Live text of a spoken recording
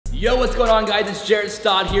Yo, what's going on, guys? It's Jarrett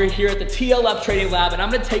Stod here at the TLF Training Lab, and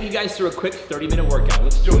I'm gonna take you guys through a quick 30-minute workout.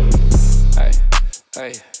 Let's do it. Hey,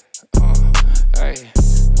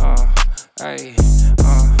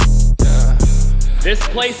 yeah. This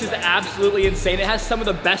place is absolutely insane. It has some of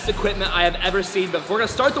the best equipment I have ever seen, but we're gonna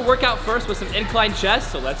start the workout first with some incline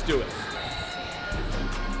chest, so let's do it.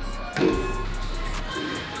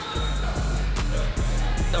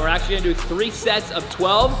 So we're actually gonna do 3 sets of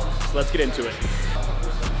 12, so let's get into it.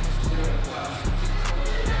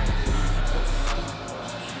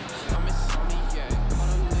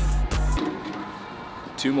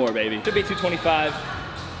 Two more, baby. Should be 225.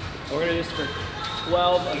 We're gonna do this for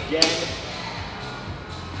 12 again.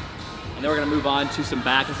 And then we're gonna move on to some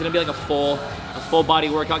back. It's gonna be like a full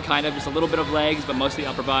body workout, kind of, just a little bit of legs, but mostly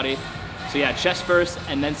upper body. So yeah, chest first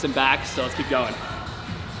and then some back, so let's keep going.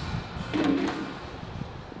 I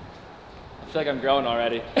feel like I'm growing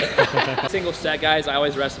already. Single set, guys, I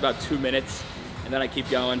always rest about 2 minutes and then I keep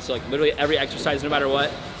going. So like literally every exercise, no matter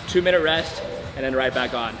what, 2-minute rest and then right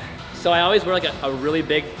back on. So I always wear like a really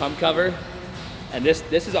big pump cover, and this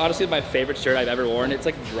is honestly my favorite shirt I've ever worn. It's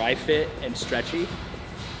like dry fit and stretchy,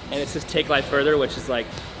 and it says "Take life further," which is like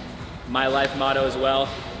my life motto as well.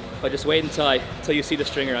 But just wait until you see the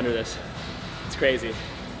stringer under this. It's crazy.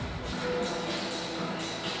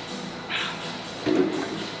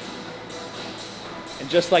 And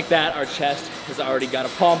just like that, our chest has already got a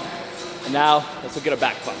pump, and now let's look at a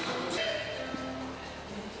back pump.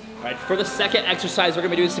 All right, for the second exercise, we're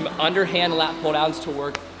gonna be doing some underhand lat pull downs to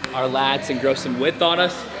work our lats and grow some width on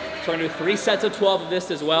us. So we're gonna do 3 sets of 12 of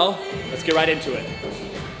this as well. Let's get right into it.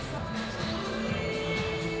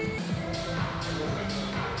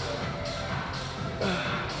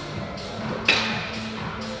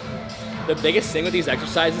 The biggest thing with these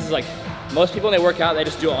exercises is like, most people when they work out, they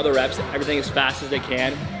just do all the reps, everything as fast as they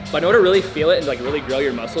can. But in order to really feel it and like really grow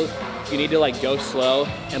your muscles, you need to like go slow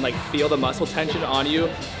and like feel the muscle tension on you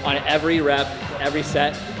on every rep, every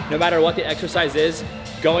set. No matter what the exercise is,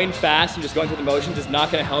 going fast and just going through the motions is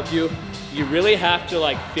not gonna help you. You really have to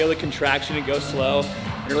like feel the contraction and go slow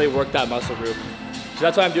and really work that muscle group. So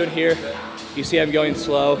that's what I'm doing here. You see I'm going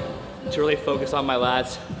slow to really focus on my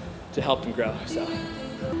lats to help them grow. So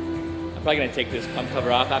I'm probably gonna take this pump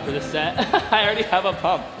cover off after this set. I already have a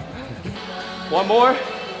pump. One more,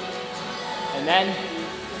 and then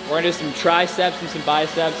we're gonna do some triceps and some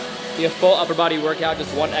biceps. Be a full upper body workout,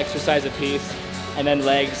 just 1 exercise a piece, and then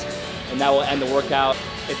legs, and that will end the workout.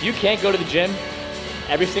 If you can't go to the gym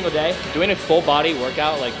every single day, doing a full body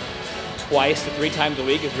workout like 2 to 3 times a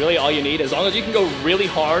week is really all you need. As long as you can go really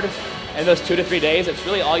hard in those 2 to 3 days, it's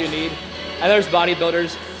really all you need. And there's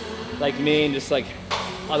bodybuilders like me and just like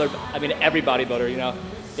every bodybuilder, you know,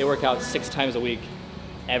 they work out 6 times a week,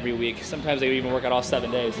 every week. Sometimes they even work out all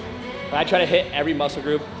 7 days. But I try to hit every muscle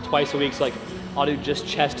group twice a week. So like I'll do just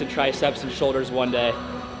chest and triceps and shoulders one day,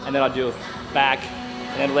 and then I'll do back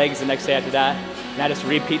and then legs the next day after that. And I just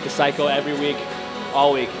repeat the cycle every week,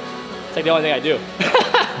 all week. It's like the only thing I do.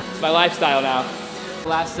 It's my lifestyle now.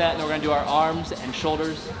 Last set, and then we're gonna do our arms and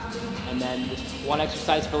shoulders, and then just 1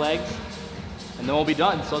 exercise for legs, and then we'll be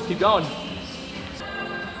done. So let's keep going.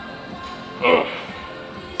 Whew.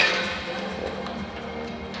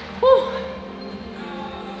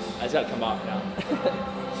 That's gotta come off now.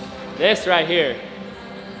 This right here,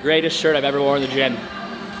 greatest shirt I've ever worn in the gym.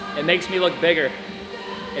 It makes me look bigger.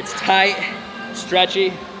 It's tight,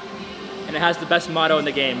 stretchy, and it has the best motto in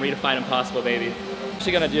the game, redefine impossible, baby. I'm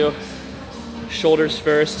actually gonna do shoulders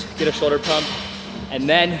first, get a shoulder pump, and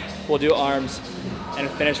then we'll do arms and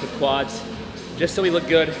finish with quads, just so we look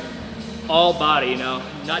good all body, you know,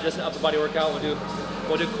 not just an upper body workout.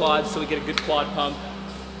 We'll do quads so we get a good quad pump,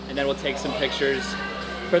 and then we'll take some pictures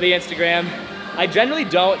for the Instagram. I generally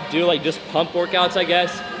don't do like just pump workouts, I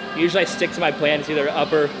guess. Usually I stick to my plan. It's either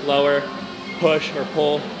upper, lower, push, or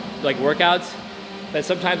pull like workouts. But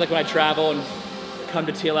sometimes like when I travel and come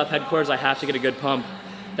to TLF headquarters, I have to get a good pump.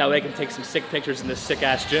 That way I can take some sick pictures in this sick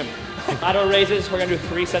ass gym. Auto raises, we're gonna do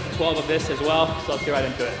 3 sets of 12 of this as well. So let's get right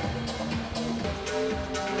into it.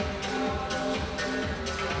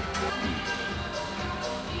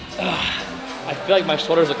 I feel like my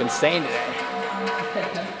shoulders look insane today.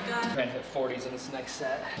 I'm trying to hit 40s in this next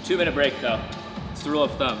set. 2-minute break though. It's the rule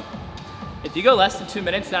of thumb. If you go less than 2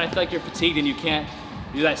 minutes, then I feel like you're fatigued and you can't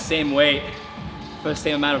do that same weight for the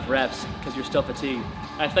same amount of reps because you're still fatigued.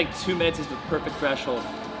 And I feel like 2 minutes is the perfect threshold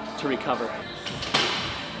to recover.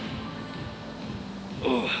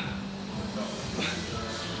 Ooh.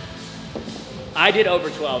 I did over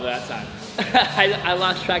 12 that time. I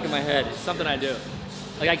lost track of my head. It's something I do.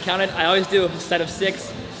 Like I always do a set of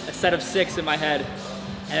 6 in my head.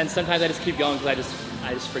 And then sometimes I just keep going because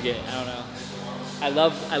I just forget, I don't know.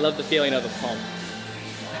 I love the feeling of a pump.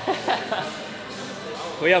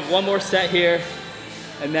 We have one more set here,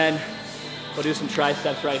 and then we'll do some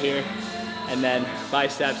triceps right here, and then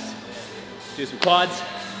biceps, do some quads,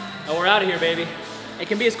 and we're out of here, baby. It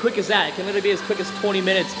can be as quick as that. It can literally be as quick as 20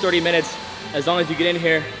 minutes, 30 minutes, as long as you get in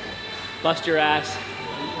here, bust your ass,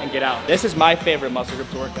 and get out. This is my favorite muscle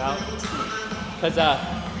group to work out, because so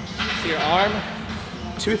your arm,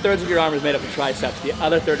 2/3 of your arm is made up of triceps. The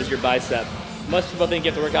other third is your bicep. Most people think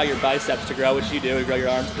you have to work out your biceps to grow, which you do. You grow your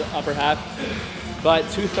arms to the upper half. But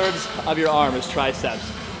 2/3 of your arm is triceps.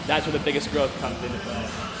 That's where the biggest growth comes into play.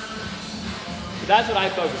 So that's what I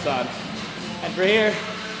focus on. And for here,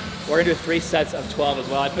 we're gonna do 3 sets of 12 as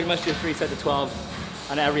well. I pretty much do 3 sets of 12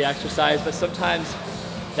 on every exercise, but sometimes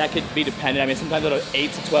that could be dependent. I mean, sometimes I'll do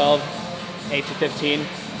 8 to 12, 8 to 15.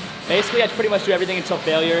 Basically, I pretty much do everything until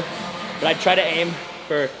failure, but I try to aim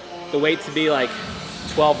for the weight to be like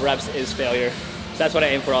 12 reps is failure. So that's what I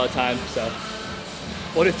aim for all the time. So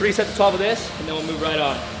we'll do 3 sets of 12 of this, and then we'll move right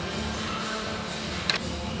on.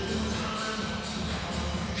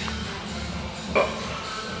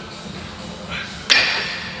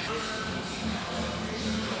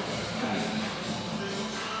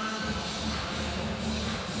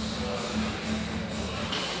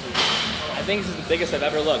 I think this is the biggest I've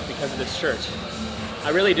ever looked because of this shirt. I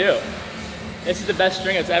really do. This is the best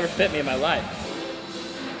string that's ever fit me in my life.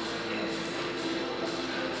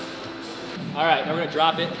 All right, now we're gonna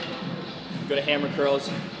drop it. Go to hammer curls.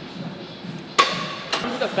 These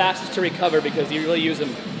are the fastest to recover because you really use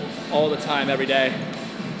them all the time, every day.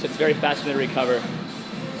 So it's very fast to recover.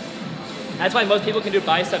 That's why most people can do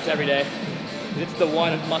biceps every day. It's the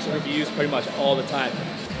one muscle group you use pretty much all the time.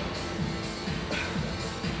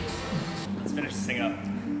 Let's finish this thing up.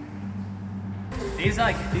 These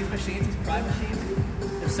machines, these prime machines,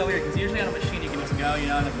 they're so weird because usually on a machine you can just go, you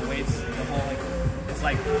know, and the weights, the whole, like, it's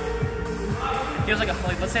like, it feels like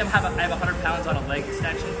let's say I have 100 pounds on a leg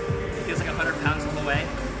extension. It feels like 100 pounds the whole way.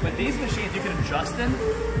 But these machines, you can adjust them,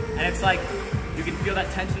 and it's like, you can feel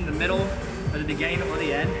that tension in the middle, or the beginning, or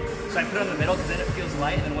the end. So I put it on the middle because then it feels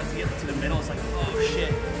light, and then once you get to the middle, it's like, oh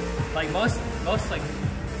shit. Like most like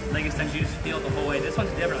leg extensions, you just feel it the whole way. This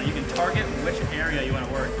one's different. Like, you can target which area you want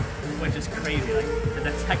to work, which is crazy. Like,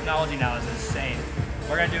 the technology now is insane.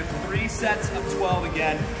 We're gonna do 3 sets of 12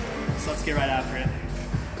 again, so let's get right after it.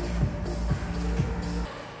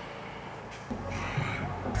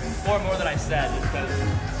 4 more than I said, just because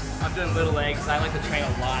I'm doing little legs. I like to train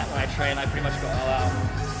a lot. When I train, I pretty much go all out.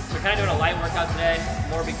 So we're kind of doing a light workout today,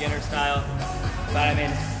 more beginner style. But I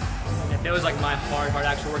mean, if it was like my hard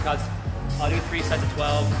actual workouts, I'll do 3 sets of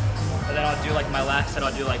 12, and then I'll do like my last set,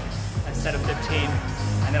 I'll do like a set of 15,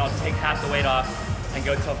 and then I'll take half the weight off and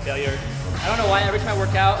go till failure. I don't know why, every time I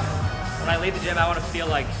work out, when I leave the gym, I want to feel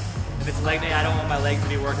like, if it's leg day, I don't want my legs to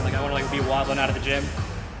be working, like I want to like be wobbling out of the gym.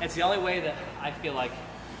 It's the only way that I feel like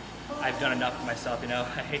I've done enough for myself, you know?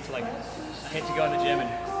 I hate to go in the gym and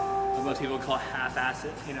what most people would call half-ass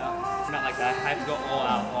it, you know? It's not like that. I have to go all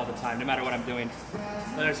out all the time, no matter what I'm doing.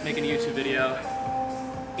 Whether it's making a YouTube video,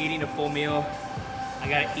 eating a full meal, I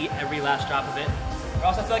gotta eat every last drop of it. Or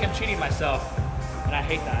else I feel like I'm cheating myself, and I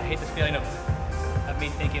hate that. I hate this feeling of me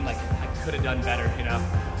thinking like I could have done better, you know?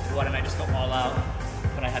 Why didn't I just go all out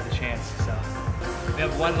when I had the chance? So we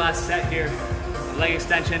have one last set here of leg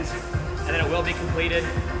extensions, and then it will be completed.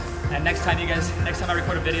 And next time I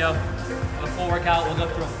record a video of a full workout, we'll go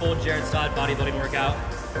through a full Jarrett Stod bodybuilding workout.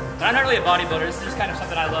 But I'm not really a bodybuilder. This is just kind of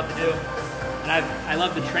something I love to do. And I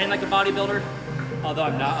love to train like a bodybuilder, although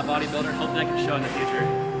I'm not a bodybuilder. Hopefully I can show in the future.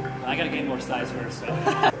 But I gotta gain more size first, so.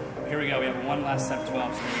 Here we go, we have one last set of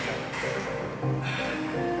 12, so here we go.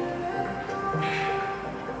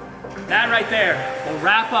 That right there will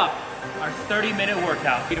wrap up our 30-minute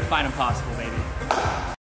workout. Be to find impossible, baby.